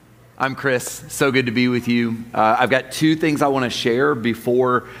I'm Chris. So good to be with you. I've got two things I want to share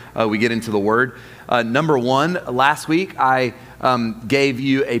before we get into the Word. Number one, last week I gave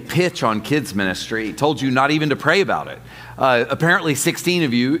you a pitch on kids ministry, told you not even to pray about it. Apparently 16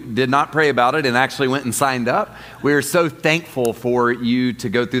 of you did not pray about it and actually went and signed up. We're so thankful for you to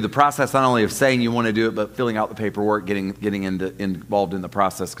go through the process, not only of saying you want to do it, but filling out the paperwork, getting involved in the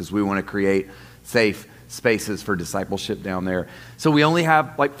process, because we want to create safe spaces for discipleship down there. So we only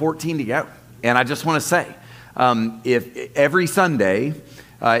have like 14 to go. And I just want to say, if every Sunday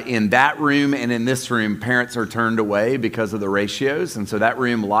in that room and in this room, parents are turned away because of the ratios. And so that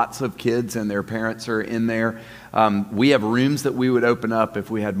room, lots of kids and their parents are in there. We have rooms that we would open up if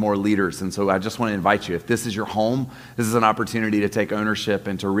we had more leaders. And so I just want to invite you, if this is your home, this is an opportunity to take ownership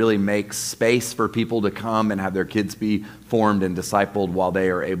and to really make space for people to come and have their kids be formed and discipled while they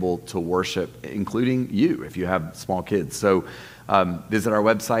are able to worship, including you if you have small kids. So visit our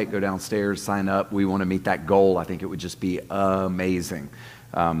website, go downstairs, sign up. We want to meet that goal. I think it would just be amazing.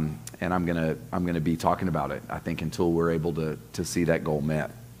 And I'm gonna be talking about it, I think, until we're able to see that goal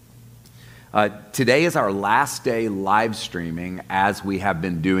met. Today is our last day live streaming as we have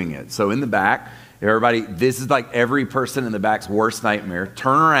been doing it. So in the back, everybody, this is like every person in the back's worst nightmare.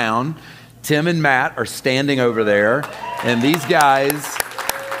 Turn around. Tim and Matt are standing over there. And these guys,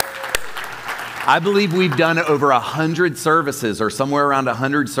 I believe we've done over 100 services or somewhere around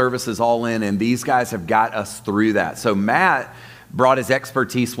 100 services all in. And these guys have got us through that. So Matt brought his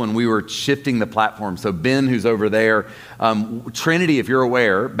expertise when we were shifting the platform. So Ben, who's over there, Trinity, if you're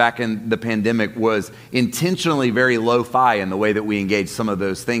aware, back in the pandemic was intentionally very lo-fi in the way that we engaged some of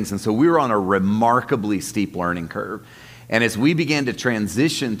those things. And so we were on a remarkably steep learning curve. And as we began to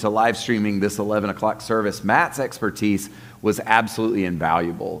transition to live streaming this 11 o'clock service, Matt's expertise was absolutely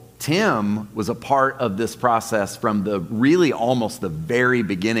invaluable. Tim was a part of this process from the really almost the very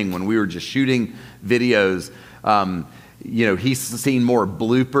beginning when we were just shooting videos. He's seen more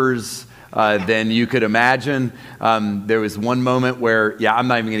bloopers than you could imagine. There was one moment where, I'm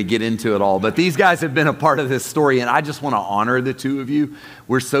not even going to get into it all, but these guys have been a part of this story, and I just want to honor the two of you.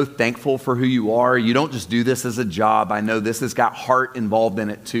 We're so thankful for who you are. You don't just do this as a job. I know this has got heart involved in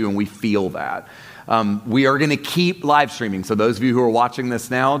it too, and we feel that. We are going to keep live streaming. So those of you who are watching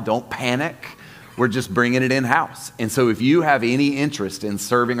this now, don't panic. We're just bringing it in-house. And so if you have any interest in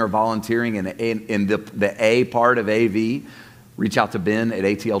serving or volunteering in the A part of AV, reach out to Ben at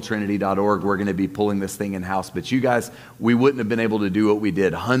atltrinity.org. We're going to be pulling this thing in-house. But you guys, we wouldn't have been able to do what we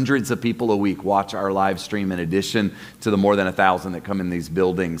did. Hundreds of people a week watch our live stream in addition to the more than 1,000 that come in these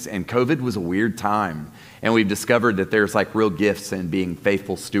buildings. And COVID was a weird time. And we've discovered that there's like real gifts in being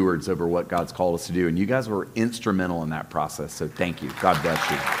faithful stewards over what God's called us to do. And you guys were instrumental in that process. So thank you. God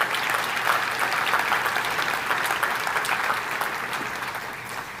bless you.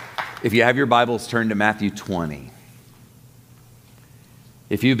 If you have your Bibles, turn to Matthew 20.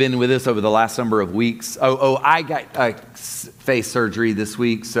 If you've been with us over the last number of weeks, I got face surgery this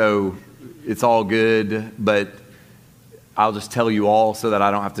week, so it's all good, but I'll just tell you all so that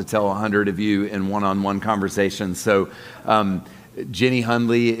I don't have to tell 100 of you in one-on-one conversations. So Jenny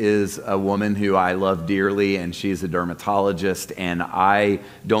Hundley is a woman who I love dearly, and she's a dermatologist, and I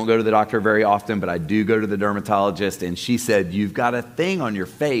don't go to the doctor very often, but I do go to the dermatologist, and she said, you've got a thing on your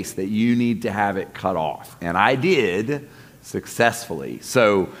face that you need to have it cut off. And I did successfully.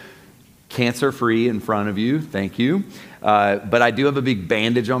 So cancer-free in front of you, thank you. But I do have a big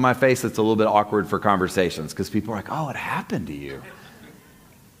bandage on my face that's a little bit awkward for conversations because people are like, oh, what happened to you?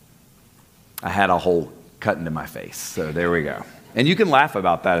 I had a hole cut into my face, so there we go. And you can laugh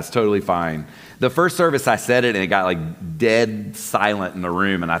about that. It's totally fine. The first service I said it and it got like dead silent in the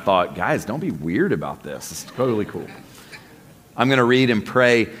room. And I thought, guys, don't be weird about this. It's totally cool. I'm going to read and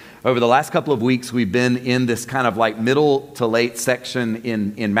pray. Over the last couple of weeks, we've been in this kind of like middle to late section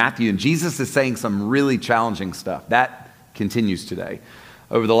in Matthew. And Jesus is saying some really challenging stuff. That continues today.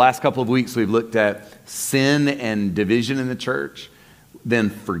 Over the last couple of weeks, we've looked at sin and division in the church, then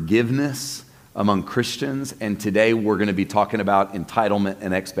forgiveness among Christians, and today we're going to be talking about entitlement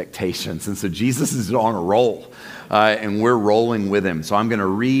and expectations. And so Jesus is on a roll, and we're rolling with him. So I'm going to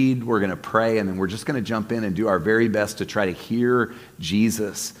read, we're going to pray, and then we're just going to jump in and do our very best to try to hear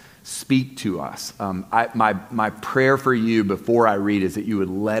Jesus speak to us. My prayer for you before I read is that you would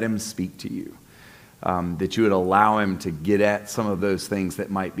let him speak to you, that you would allow him to get at some of those things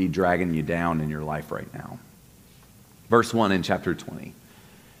that might be dragging you down in your life right now. Verse 1 in chapter 20.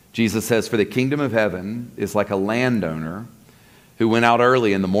 Jesus says, for the kingdom of heaven is like a landowner who went out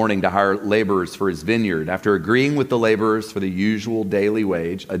early in the morning to hire laborers for his vineyard. After agreeing with the laborers for the usual daily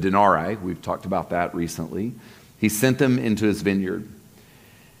wage, a denarii, we've talked about that recently, he sent them into his vineyard.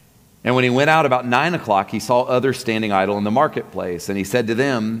 And when he went out about 9 o'clock, he saw others standing idle in the marketplace. And he said to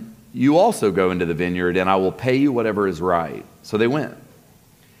them, you also go into the vineyard, and I will pay you whatever is right. So they went.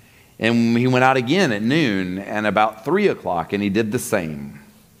 And he went out again at noon and about 3 o'clock, and he did the same.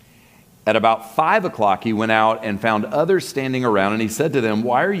 At about 5 o'clock, he went out and found others standing around, and he said to them,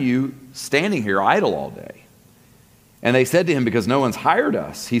 why are you standing here idle all day? And they said to him, because no one's hired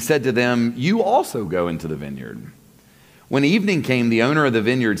us. He said to them, you also go into the vineyard. When evening came, the owner of the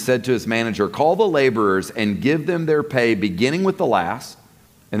vineyard said to his manager, call the laborers and give them their pay, beginning with the last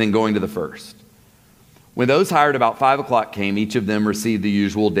and then going to the first. When those hired about 5 o'clock came, each of them received the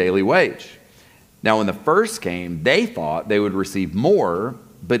usual daily wage. Now when the first came, they thought they would receive more,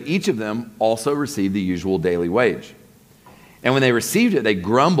 but each of them also received the usual daily wage. And when they received it, they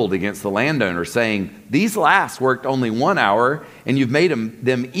grumbled against the landowner, saying, these last worked only 1 hour, and you've made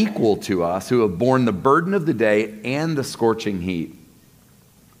them equal to us, who have borne the burden of the day and the scorching heat.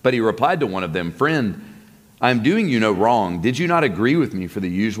 But he replied to one of them, friend, I am doing you no wrong. Did you not agree with me for the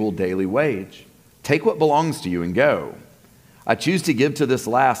usual daily wage? Take what belongs to you and go. I choose to give to this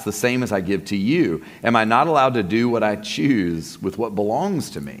last the same as I give to you. Am I not allowed to do what I choose with what belongs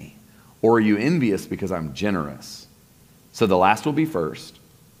to me? Or are you envious because I'm generous? So the last will be first,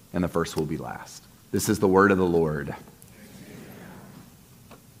 and the first will be last. This is the word of the Lord.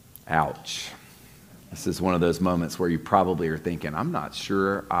 Ouch. This is one of those moments where you probably are thinking, I'm not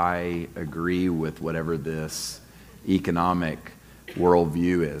sure I agree with whatever this economic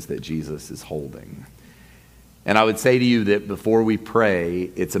worldview is that Jesus is holding. And I would say to you that before we pray,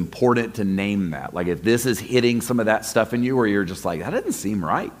 it's important to name that. Like if this is hitting some of that stuff in you where you're just like, that doesn't seem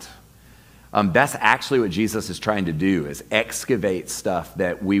right. That's actually what Jesus is trying to do, is excavate stuff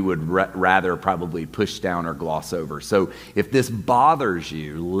that we would rather probably push down or gloss over. So if this bothers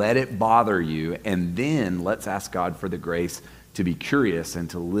you, let it bother you, and then let's ask God for the grace to be curious and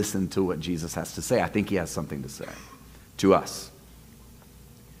to listen to what Jesus has to say. I think he has something to say to us.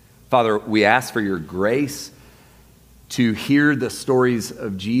 Father, we ask for your grace to hear the stories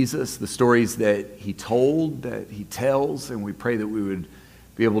of Jesus, the stories that he told, that he tells, and we pray that we would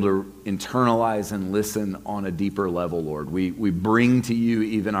be able to internalize and listen on a deeper level, Lord. We bring to you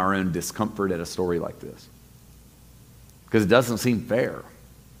even our own discomfort at a story like this. Because it doesn't seem fair.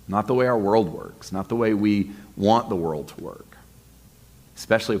 Not the way our world works. Not the way we want the world to work.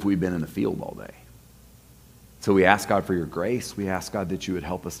 Especially if we've been in the field all day. So we ask God for your grace. We ask God that you would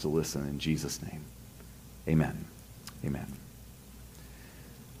help us to listen in Jesus' name. Amen. Amen.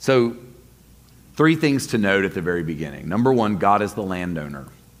 So, 3 things to note at the very beginning. Number 1, God is the landowner.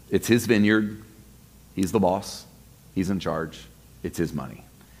 It's his vineyard. He's the boss. He's in charge. It's his money.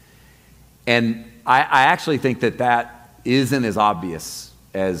 And I actually think that isn't as obvious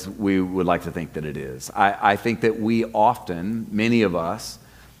as we would like to think that it is. I think that we often, many of us,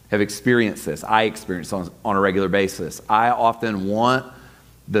 have experienced this. I experience it on a regular basis. I often want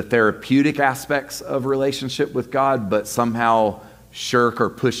the therapeutic aspects of relationship with God, but somehow shirk or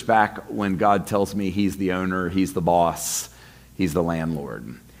push back when God tells me he's the owner, he's the boss, he's the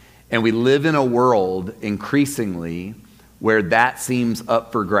landlord. And we live in a world increasingly where that seems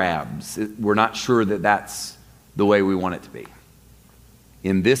up for grabs. We're not sure that that's the way we want it to be.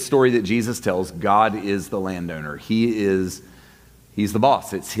 In this story that Jesus tells, God is the landowner. He's the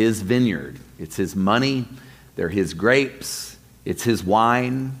boss. It's his vineyard. It's his money. They're his grapes. It's his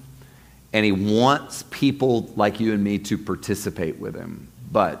wine. And he wants people like you and me to participate with him.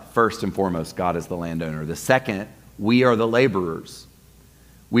 But first and foremost, God is the landowner. The second, we are the laborers.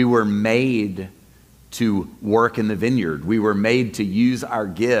 We were made to work in the vineyard. We were made to use our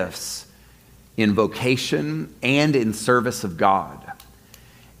gifts in vocation and in service of God.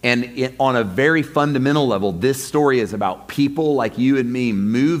 And on a very fundamental level, this story is about people like you and me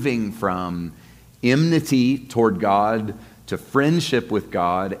moving from enmity toward God to friendship with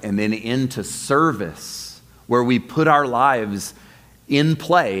God, and then into service, where we put our lives in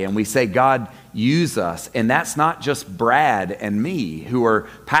play and we say, God, use us. And that's not just Brad and me who are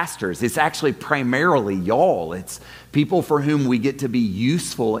pastors. It's actually primarily y'all. It's people for whom we get to be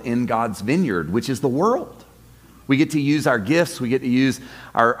useful in God's vineyard, which is the world. We get to use our gifts. We get to use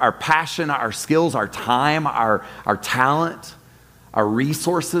our passion, our skills, our time, our talent, our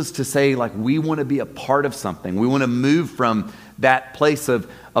resources to say, like, we want to be a part of something. We want to move from that place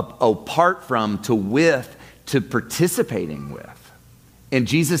of apart from to with to participating with. And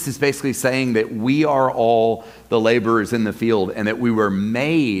Jesus is basically saying that we are all the laborers in the field and that we were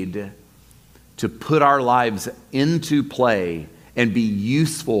made to put our lives into play and be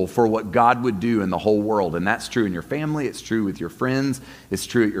useful for what God would do in the whole world. And that's true in your family. It's true with your friends. It's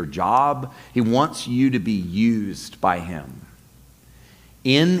true at your job. He wants you to be used by him.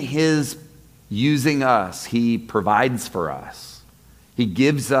 In his using us, he provides for us. He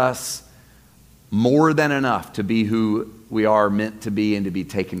gives us more than enough to be who we are meant to be and to be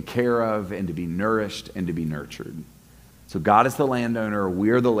taken care of and to be nourished and to be nurtured. So God is the landowner, we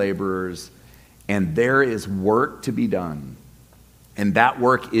are the laborers, and there is work to be done. And that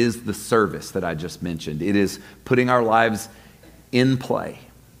work is the service that I just mentioned. It is putting our lives in play,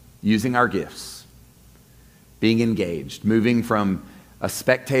 using our gifts, being engaged, moving from a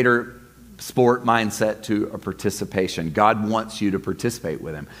spectator sport mindset to a participation. God wants you to participate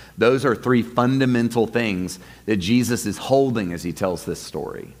with him. Those are three fundamental things that Jesus is holding as he tells this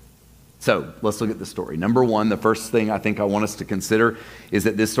story. So let's look at the story. Number one, the first thing I think I want us to consider is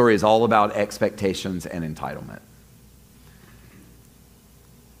that this story is all about expectations and entitlement.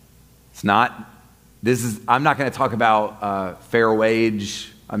 I'm not going to talk about fair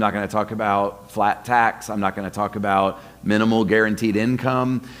wage. I'm not going to talk about flat tax. I'm not going to talk about minimal guaranteed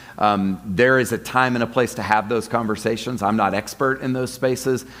income. There is a time and a place to have those conversations. I'm not expert in those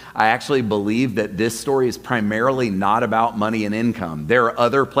spaces. I actually believe that this story is primarily not about money and income. There are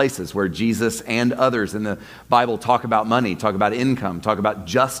other places where Jesus and others in the Bible talk about money, talk about income, talk about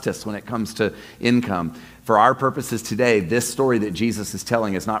justice when it comes to income. For our purposes today, this story that Jesus is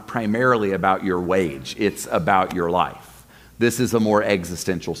telling is not primarily about your wage. It's about your life. This is a more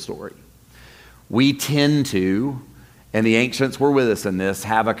existential story. We tend to, and the ancients were with us in this,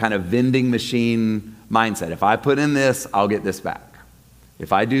 have a kind of vending machine mindset. If I put in this, I'll get this back.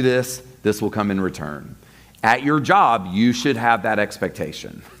 If I do this, this will come in return. At your job, you should have that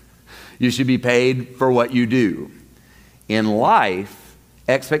expectation. You should be paid for what you do. In life,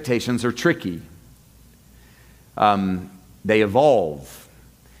 expectations are tricky. They evolve.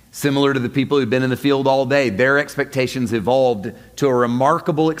 Similar to the people who've been in the field all day, their expectations evolved to a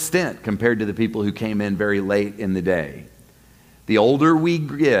remarkable extent compared to the people who came in very late in the day. The older we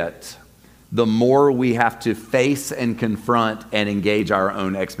get, the more we have to face and confront and engage our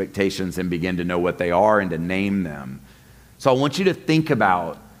own expectations and begin to know what they are and to name them. So I want you to think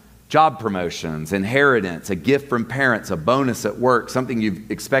about job promotions, inheritance, a gift from parents, a bonus at work, something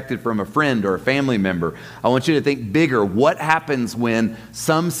you've expected from a friend or a family member. I want you to think bigger. What happens when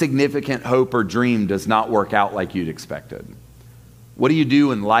some significant hope or dream does not work out like you'd expected? What do you do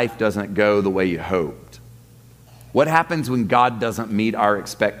when life doesn't go the way you hoped? What happens when God doesn't meet our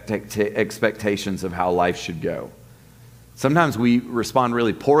expectations of how life should go? Sometimes we respond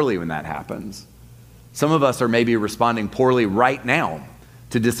really poorly when that happens. Some of us are maybe responding poorly right now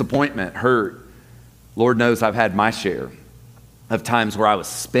to disappointment, hurt. Lord knows I've had my share of times where I was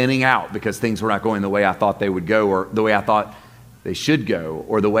spinning out because things were not going the way I thought they would go, or the way I thought they should go,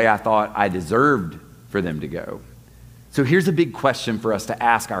 or the way I thought I deserved for them to go. So here's a big question for us to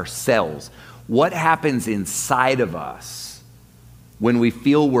ask ourselves. What happens inside of us when we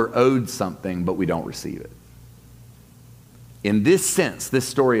feel we're owed something but we don't receive it? In this sense, this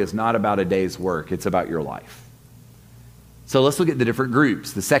story is not about a day's work, it's about your life. So let's look at the different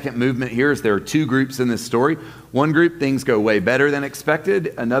groups. The second movement here is there are two groups in this story. One group, things go way better than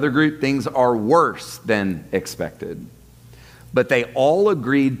expected. Another group, things are worse than expected. But they all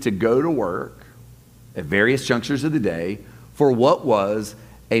agreed to go to work at various junctures of the day for what was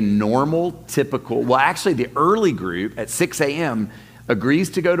a normal, typical, well, actually the early group at 6 a.m. agrees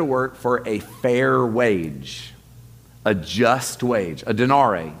to go to work for a fair wage, a just wage, a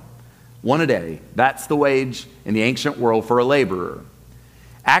denarii. One a day. That's the wage in the ancient world for a laborer.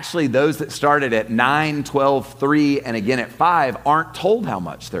 Actually, those that started at 9, 12, 3, and again at 5 aren't told how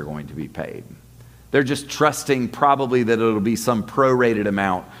much they're going to be paid. They're just trusting probably that it'll be some prorated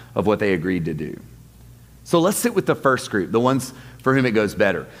amount of what they agreed to do. So let's sit with the first group, the ones for whom it goes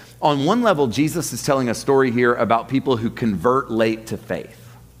better. On one level, Jesus is telling a story here about people who convert late to faith.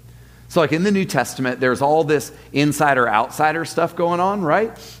 So like in the New Testament, there's all this insider-outsider stuff going on,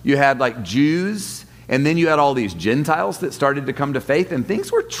 right? You had like Jews, and then you had all these Gentiles that started to come to faith, and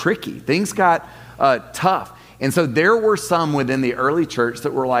things were tricky. Things got tough. And so there were some within the early church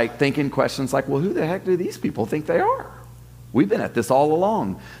that were like thinking questions like, well, who the heck do these people think they are? We've been at this all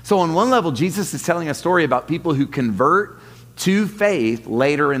along. So on one level, Jesus is telling a story about people who convert to faith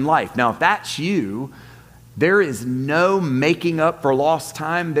later in life. Now, if that's you, there is no making up for lost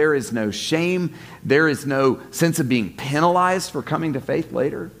time. There is no shame. There is no sense of being penalized for coming to faith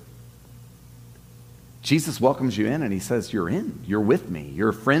later. Jesus welcomes you in and he says, you're in. You're with me.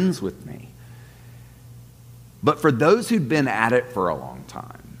 You're friends with me. But for those who'd been at it for a long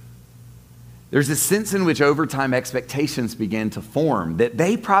time, there's a sense in which over time expectations begin to form that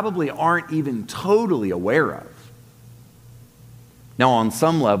they probably aren't even totally aware of. Now, on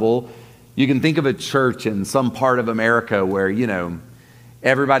some level, you can think of a church in some part of America where,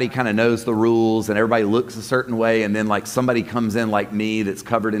 everybody kind of knows the rules and everybody looks a certain way, and then like somebody comes in like me that's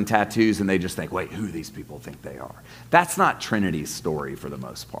covered in tattoos and they just think, wait, who do these people think they are? That's not Trinity's story for the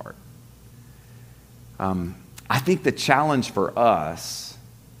most part. I think the challenge for us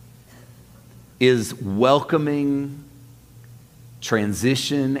is welcoming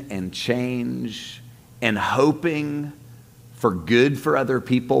transition and change and hoping for good for other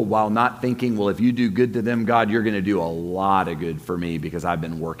people while not thinking, well, if you do good to them, God, you're going to do a lot of good for me because I've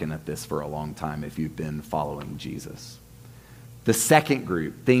been working at this for a long time if you've been following Jesus. The second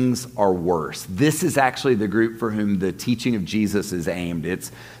group, things are worse. This is actually the group for whom the teaching of Jesus is aimed.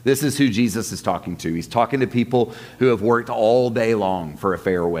 This is who Jesus is talking to. He's talking to people who have worked all day long for a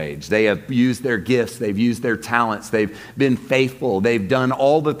fair wage. They have used their gifts. They've used their talents. They've been faithful. They've done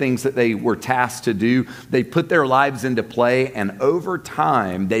all the things that they were tasked to do. They put their lives into play, and over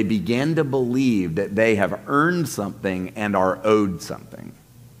time, they begin to believe that they have earned something and are owed something.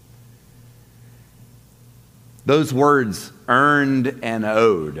 Those words, earned and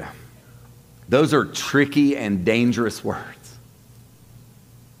owed, those are tricky and dangerous words.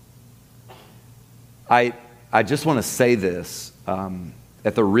 I just want to say this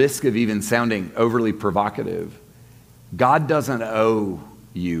at the risk of even sounding overly provocative. God doesn't owe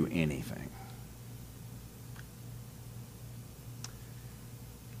you anything.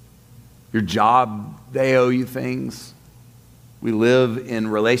 Your job, they owe you things. We live in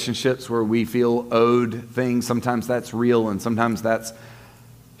relationships where we feel owed things. Sometimes that's real and sometimes that's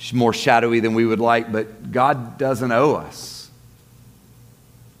more shadowy than we would like, but God doesn't owe us.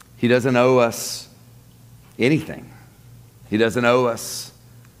 He doesn't owe us anything. He doesn't owe us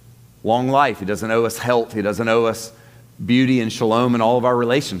long life. He doesn't owe us health. He doesn't owe us beauty and shalom in all of our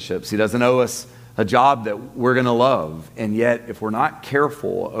relationships. He doesn't owe us a job that we're going to love. And yet, if we're not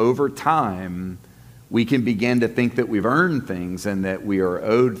careful, over time, we can begin to think that we've earned things and that we are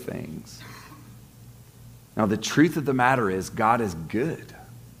owed things. Now, the truth of the matter is God is good.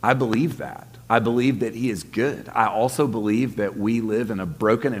 I believe that. I believe that He is good. I also believe that we live in a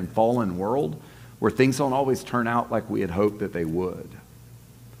broken and fallen world where things don't always turn out like we had hoped that they would.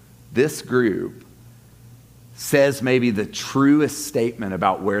 This group says maybe the truest statement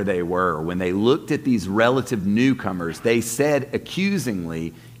about where they were. When they looked at these relative newcomers, they said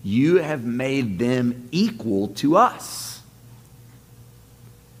accusingly, "You have made them equal to us."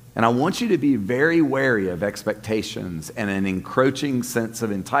 And I want you to be very wary of expectations and an encroaching sense of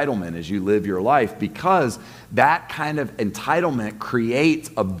entitlement as you live your life, because that kind of entitlement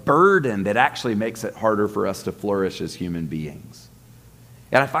creates a burden that actually makes it harder for us to flourish as human beings.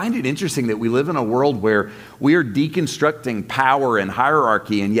 And I find it interesting that we live in a world where we are deconstructing power and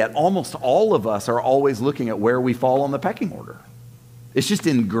hierarchy, and yet almost all of us are always looking at where we fall on the pecking order. It's just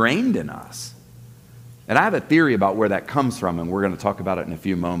ingrained in us. And I have a theory about where that comes from, and we're going to talk about it in a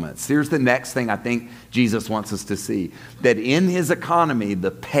few moments. Here's the next thing I think Jesus wants us to see, that in His economy,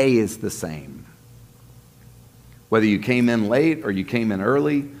 the pay is the same. Whether you came in late or you came in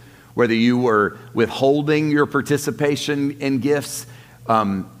early, whether you were withholding your participation in gifts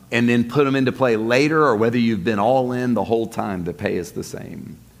and then put them into play later, or whether you've been all in the whole time, the pay is the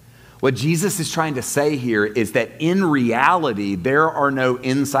same. What Jesus is trying to say here is that in reality, there are no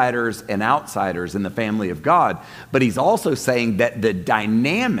insiders and outsiders in the family of God. But He's also saying that the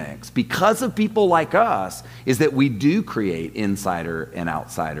dynamics, because of people like us, is that we do create insider and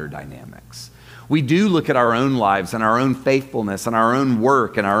outsider dynamics. We do look at our own lives and our own faithfulness and our own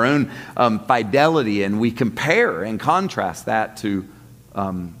work and our own fidelity, and we compare and contrast that to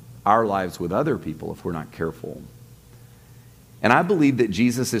our lives with other people if we're not careful. And I believe that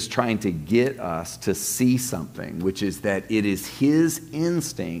Jesus is trying to get us to see something, which is that it is His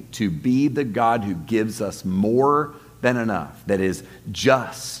instinct to be the God who gives us more than enough, that is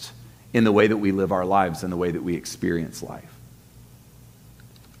just in the way that we live our lives and the way that we experience life.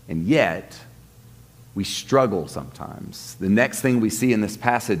 And yet, we struggle sometimes. The next thing we see in this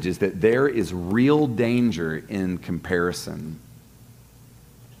passage is that there is real danger in comparison.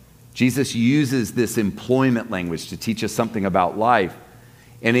 Jesus uses this employment language to teach us something about life.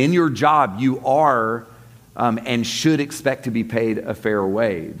 And in your job, you are and should expect to be paid a fair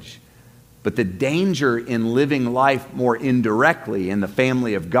wage. But the danger in living life more indirectly in the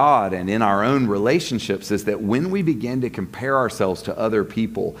family of God and in our own relationships is that when we begin to compare ourselves to other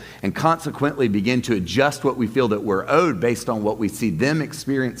people and consequently begin to adjust what we feel that we're owed based on what we see them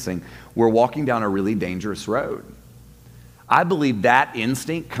experiencing, we're walking down a really dangerous road. I believe that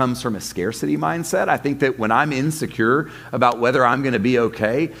instinct comes from a scarcity mindset. I think that when I'm insecure about whether I'm going to be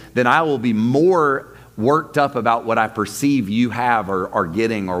okay, then I will be more worked up about what I perceive you have or are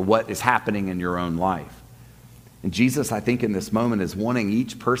getting or what is happening in your own life. And Jesus, I think in this moment, is wanting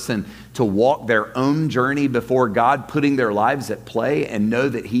each person to walk their own journey before God, putting their lives at play, and know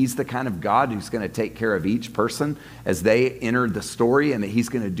that he's the kind of God who's going to take care of each person as they enter the story, and that he's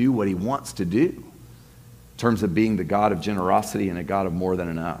going to do what he wants to do in terms of being the God of generosity and a God of more than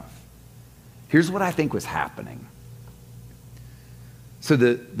enough. Here's what I think was happening. So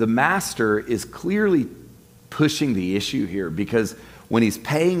the master is clearly pushing the issue here, because when he's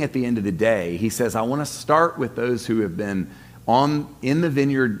paying at the end of the day, he says, I want to start with those who have been in the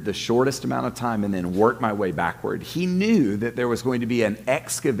vineyard the shortest amount of time and then work my way backward. He knew that there was going to be an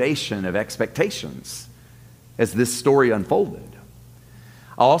excavation of expectations as this story unfolded.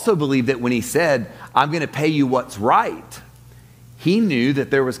 I also believe that when he said, I'm going to pay you what's right, he knew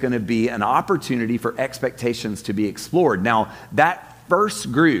that there was going to be an opportunity for expectations to be explored. Now, that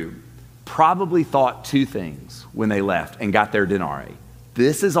first group probably thought two things when they left and got their denarii.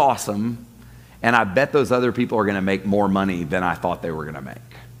 This is awesome, and I bet those other people are going to make more money than I thought they were going to make.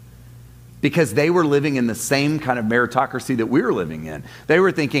 Because they were living in the same kind of meritocracy that we were living in. They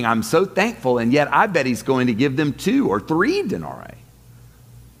were thinking, I'm so thankful, and yet I bet he's going to give them 2 or 3 denarii.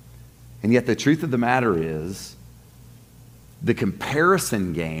 And yet the truth of the matter is, the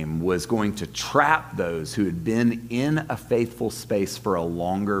comparison game was going to trap those who had been in a faithful space for a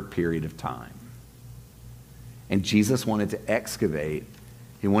longer period of time. And Jesus wanted to excavate,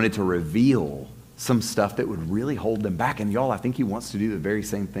 he wanted to reveal some stuff that would really hold them back. And y'all, I think he wants to do the very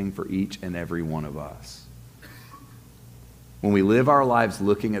same thing for each and every one of us. When we live our lives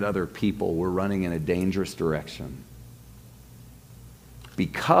looking at other people, we're running in a dangerous direction.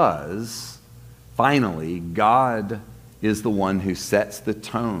 Because, finally, God is the one who sets the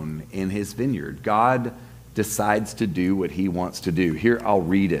tone in his vineyard. God decides to do what he wants to do. Here, I'll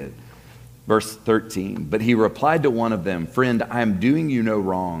read it. Verse 13, but he replied to one of them, friend, I am doing you no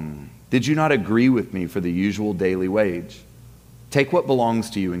wrong. Did you not agree with me for the usual daily wage? Take what belongs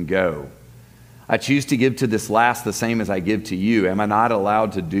to you and go. I choose to give to this last the same as I give to you. Am I not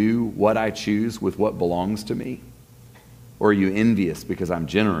allowed to do what I choose with what belongs to me? Or are you envious because I'm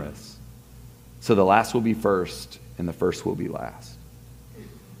generous? So the last will be first, and the first will be last.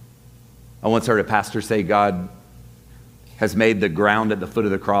 I once heard a pastor say God has made the ground at the foot of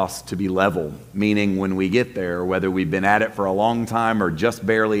the cross to be level, meaning when we get there, whether we've been at it for a long time or just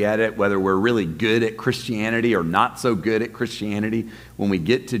barely at it, whether we're really good at Christianity or not so good at Christianity, when we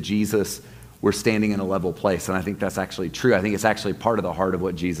get to Jesus, we're standing in a level place. And I think that's actually true. I think it's actually part of the heart of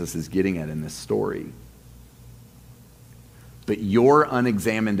what Jesus is getting at in this story. But your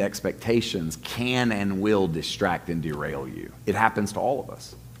unexamined expectations can and will distract and derail you. It happens to all of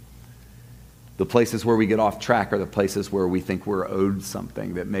us. The places where we get off track are the places where we think we're owed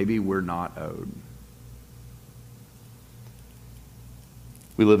something that maybe we're not owed.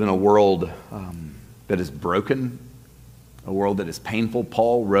 We live in a world that is broken, a world that is painful.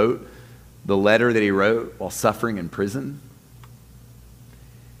 Paul wrote the letter that he wrote while suffering in prison.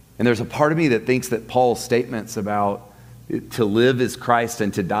 And there's a part of me that thinks that Paul's statements about to live as Christ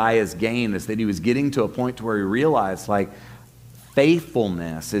and to die as gain is that he was getting to a point to where he realized, like,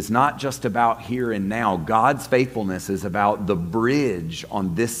 faithfulness is not just about here and now. God's faithfulness is about the bridge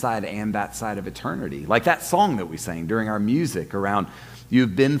on this side and that side of eternity. Like that song that we sang during our music around,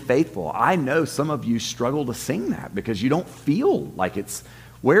 you've been faithful. I know some of you struggle to sing that because you don't feel like it's,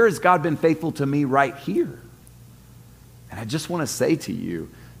 where has God been faithful to me right here? And I just want to say to you,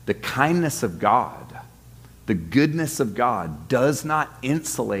 the kindness of God, the goodness of God does not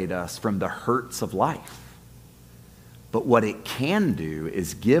insulate us from the hurts of life. But what it can do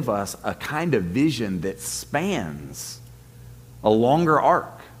is give us a kind of vision that spans a longer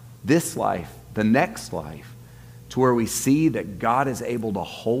arc, this life, the next life, to where we see that God is able to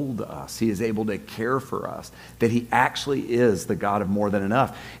hold us. He is able to care for us, that he actually is the God of more than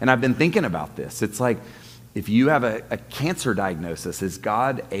enough. And I've been thinking about this. It's like, if you have a cancer diagnosis, is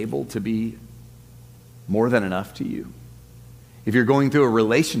God able to be more than enough to you? If you're going through a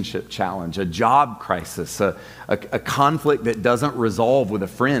relationship challenge, a job crisis, a conflict that doesn't resolve with a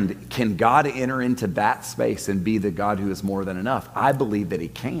friend, can God enter into that space and be the God who is more than enough? I believe that he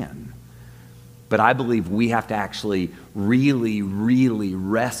can. But I believe we have to actually really, really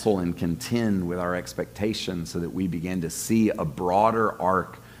wrestle and contend with our expectations so that we begin to see a broader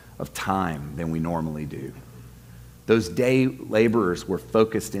arc of time than we normally do. Those day laborers were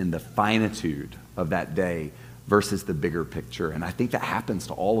focused in the finitude of that day versus the bigger picture. And I think that happens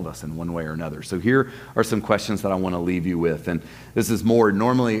to all of us in one way or another. So here are some questions that I want to leave you with. And this is more,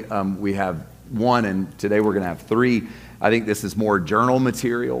 normally we have one, and today we're going to have 3. I think this is more journal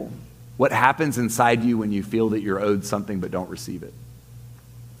material. What happens inside you when you feel that you're owed something but don't receive it?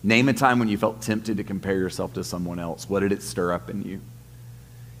 Name a time when you felt tempted to compare yourself to someone else. What did it stir up in you?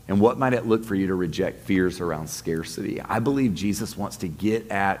 And what might it look for you to reject fears around scarcity? I believe Jesus wants to get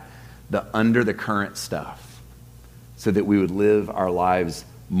at the under the current stuff so that we would live our lives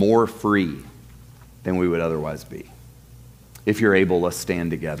more free than we would otherwise be. If you're able, let's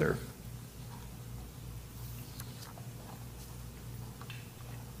stand together.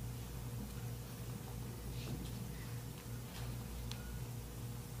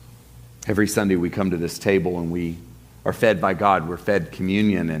 Every Sunday we come to this table and we are fed by God. We're fed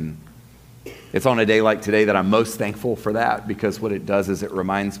communion, and it's on a day like today that I'm most thankful for that, because what it does is it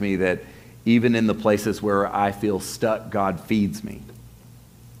reminds me that even in the places where I feel stuck, God feeds me,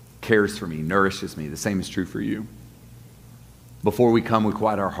 cares for me, nourishes me. The same is true for you. Before we come, we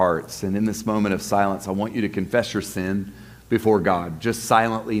quiet our hearts, and in this moment of silence, I want you to confess your sin before God. Just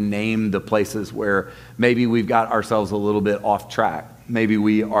silently name the places where maybe we've got ourselves a little bit off track. Maybe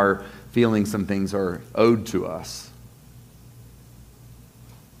we are feeling some things are owed to us.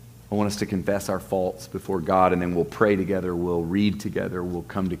 I want us to confess our faults before God, and then we'll pray together, we'll read together, we'll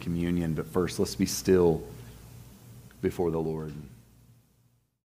come to communion. But first, let's be still before the Lord.